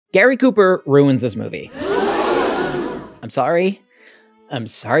Gary Cooper ruins this movie. I'm sorry,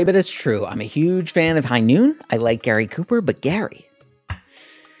 but it's true. I'm a huge fan of High Noon. I like Gary Cooper, but Gary,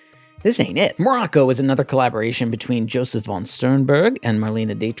 this ain't it. Morocco is another collaboration between Josef von Sternberg and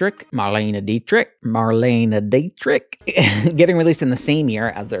Marlene Dietrich. Getting released in the same year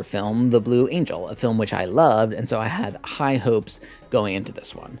as their film, The Blue Angel, a film which I loved, and so I had high hopes going into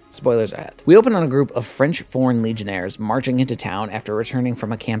this one. Spoilers ahead. We open on a group of French Foreign Legionnaires marching into town after returning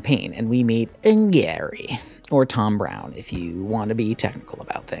from a campaign, and we meet Gary, or Tom Brown, if you want to be technical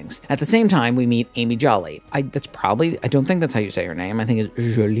about things. At the same time, we meet Amy Jolly. I don't think that's how you say her name. I think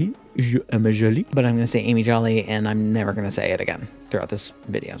it's Jolie. Jolie. But I'm going to say Amy Jolly, and I'm never going to say it again throughout this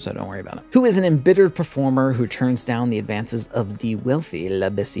video, so don't worry about it. Who is an embittered performer who turns down the advances of the wealthy La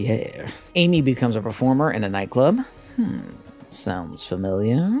Bessière. Amy becomes a performer in a nightclub. Sounds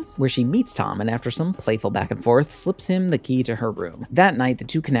familiar. Where she meets Tom, and after some playful back and forth, slips him the key to her room. That night, the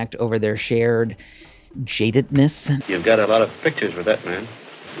two connect over their shared jadedness. You've got a lot of pictures with that man.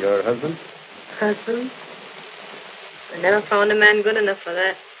 Your husband? Husband? I never found a man good enough for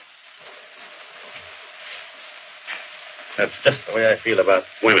that. That's just the way I feel about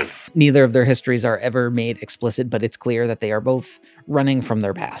women. Neither of their histories are ever made explicit, but it's clear that they are both running from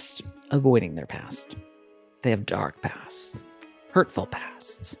their past, avoiding their past. They have dark pasts, hurtful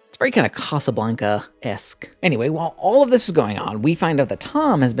pasts. It's very kind of Casablanca-esque. Anyway, while all of this is going on, we find out that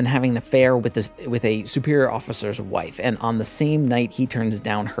Tom has been having an affair with a superior officer's wife, and on the same night he turns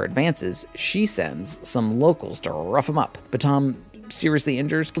down her advances, she sends some locals to rough him up. But Tom seriously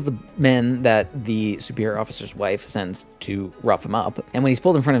injures the men that the superior officer's wife sends to rough him up. And when he's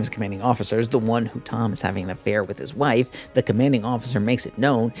pulled in front of his commanding officers, the one who Tom is having an affair with his wife, the commanding officer makes it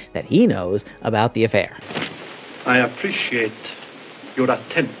known that he knows about the affair. I appreciate your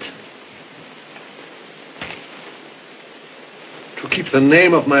attempt to keep the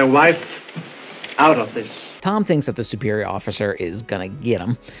name of my wife out of this. Tom thinks that the superior officer is gonna get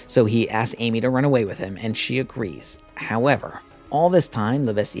him, so he asks Amy to run away with him, and she agrees. However, all this time,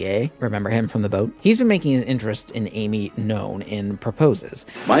 Le Bessière, remember him from the boat? He's been making his interest in Amy known and proposes.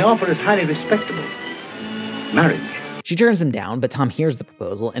 My offer is highly respectable. Marriage. She turns him down, but Tom hears the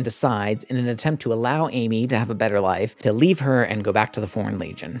proposal and decides, in an attempt to allow Amy to have a better life, to leave her and go back to the Foreign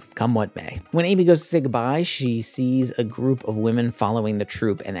Legion, come what may. When Amy goes to say goodbye, she sees a group of women following the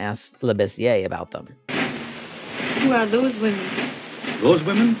troop and asks Le Bessière about them. Who are those women? Those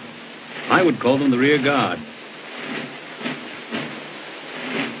women? I would call them the rear guard.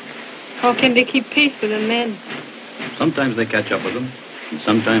 How can they keep pace with the men? Sometimes they catch up with them, and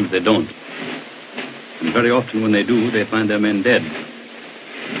sometimes they don't. And very often when they do, they find their men dead.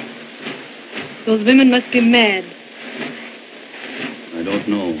 Those women must be mad. I don't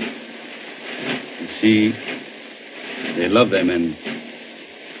know. You see, they love their men.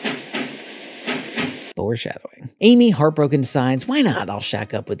 Foreshadowing. Amy, heartbroken, decides, why not? I'll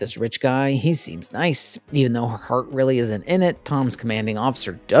shack up with this rich guy. He seems nice. Even though her heart really isn't in it, Tom's commanding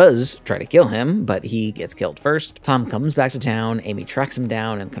officer does try to kill him, but he gets killed first. Tom comes back to town. Amy tracks him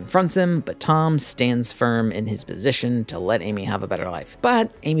down and confronts him, but Tom stands firm in his position to let Amy have a better life.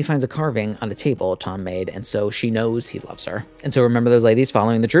 But Amy finds a carving on a table Tom made, and so she knows he loves her. And so remember those ladies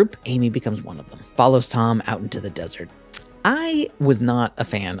following the troop? Amy becomes one of them. Follows Tom out into the desert. I was not a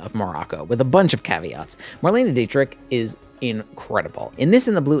fan of Morocco, with a bunch of caveats. Marlene Dietrich is incredible. In this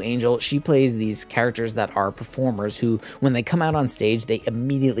and The Blue Angel, she plays these characters that are performers who, when they come out on stage, they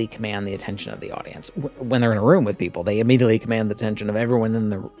immediately command the attention of the audience. When they're in a room with people, they immediately command the attention of everyone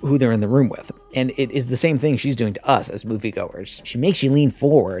who they're in the room with. And it is the same thing she's doing to us as moviegoers. She makes you lean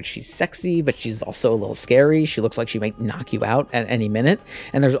forward. She's sexy, but she's also a little scary. She looks like she might knock you out at any minute.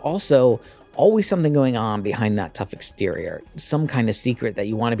 And there's also always something going on behind that tough exterior, some kind of secret that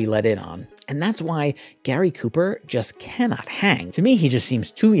you want to be let in on. And that's why Gary Cooper just cannot hang. To me, he just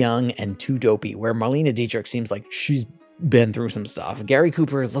seems too young and too dopey, where Marlene Dietrich seems like she's been through some stuff. Gary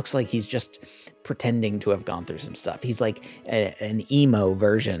Cooper looks like he's just pretending to have gone through some stuff. He's like an emo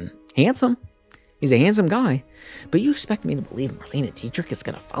version. Handsome. He's a handsome guy. But you expect me to believe Marlene Dietrich is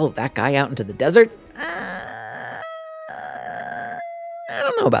going to follow that guy out into the desert? I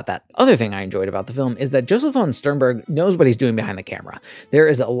don't know about that. Other thing I enjoyed about the film is that Josef von Sternberg knows what he's doing behind the camera. There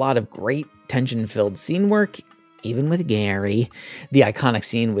is a lot of great tension-filled scene work, even with Gary. The iconic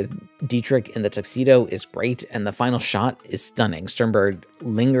scene with Dietrich in the tuxedo is great, and the final shot is stunning. Sternberg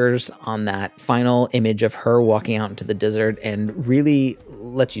lingers on that final image of her walking out into the desert and really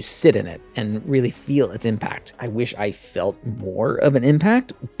lets you sit in it and really feel its impact. I wish I felt more of an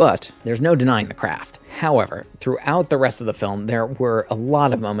impact, but there's no denying the craft. However, throughout the rest of the film, there were a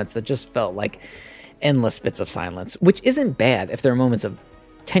lot of moments that just felt like endless bits of silence, which isn't bad if there are moments of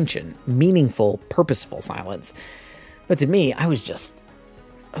tension, meaningful, purposeful silence. But to me, I was just,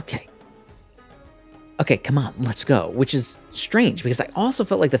 okay, come on, let's go, which is strange because I also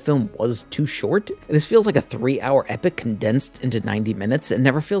felt like the film was too short. This feels like a 3-hour epic condensed into 90 minutes. It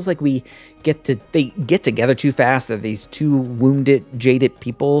never feels like they get together too fast. They're these two wounded, jaded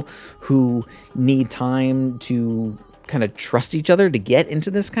people who need time to kind of trust each other to get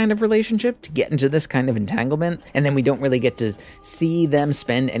into this kind of relationship, to get into this kind of entanglement. And then we don't really get to see them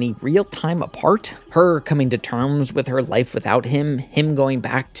spend any real time apart. Her coming to terms with her life without him, him going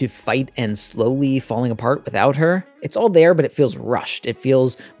back to fight and slowly falling apart without her. It's all there, but it feels rushed. It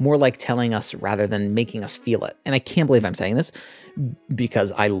feels more like telling us rather than making us feel it. And I can't believe I'm saying this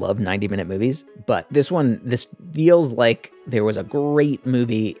because I love 90-minute movies, but this feels like there was a great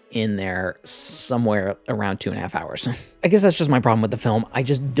movie in there somewhere around 2.5 hours. I guess that's just my problem with the film. I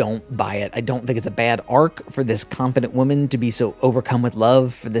just don't buy it. I don't think it's a bad arc for this confident woman to be so overcome with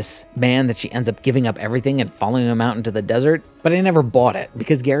love for this man that she ends up giving up everything and following him out into the desert. But I never bought it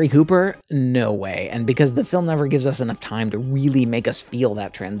because Gary Cooper, no way. And because the film never gives us enough time to really make us feel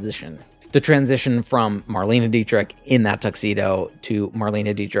that transition. The transition from Marlene and Dietrich in that tuxedo to Marlene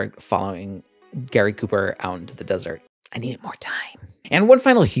and Dietrich following Gary Cooper out into the desert. I needed more time. And one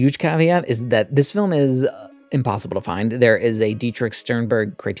final huge caveat is that this film is impossible to find. There is a Dietrich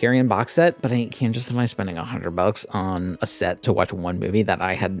Sternberg Criterion box set, but I can't justify spending $100 on a set to watch one movie that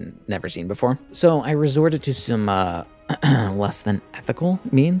I had never seen before. So I resorted to some less than ethical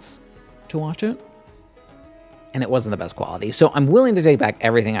means to watch it. And it wasn't the best quality. So I'm willing to take back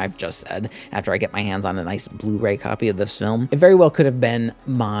everything I've just said after I get my hands on a nice Blu-ray copy of this film. It very well could have been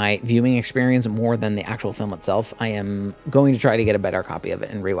my viewing experience more than the actual film itself. I am going to try to get a better copy of it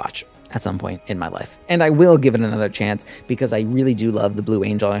and rewatch at some point in my life. And I will give it another chance because I really do love The Blue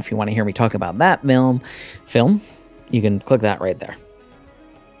Angel. And if you want to hear me talk about that film, you can click that right there.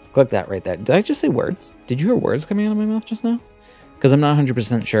 Click that right there. Did I just say words? Did you hear words coming out of my mouth just now? Because I'm not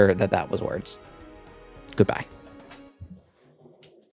 100% sure that that was words. Goodbye.